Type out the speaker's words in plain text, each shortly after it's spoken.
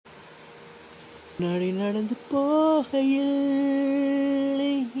நடந்து போகையில்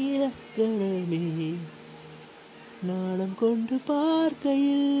இலக்கணமே நாணம் கொண்டு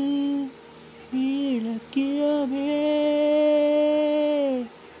பார்க்கையில் இலக்கியமே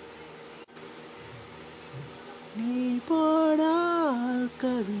நீ போனால்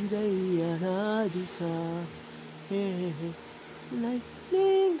கவிதை அனாதிகா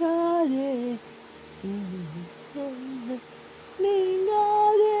நீங்காதே நீங்காதே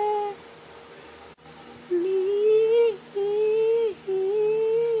நீங்காதே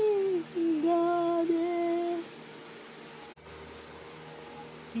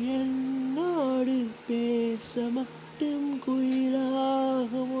என்னோடு பேச மட்டும்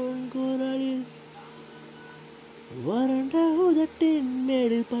குயிலாக உன் குரலில் வறண்ட உதட்டின்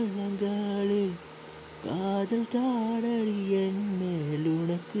மேடு பள்ளங்களில் காதல் தாடடி என் மேல்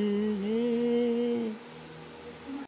உனக்கு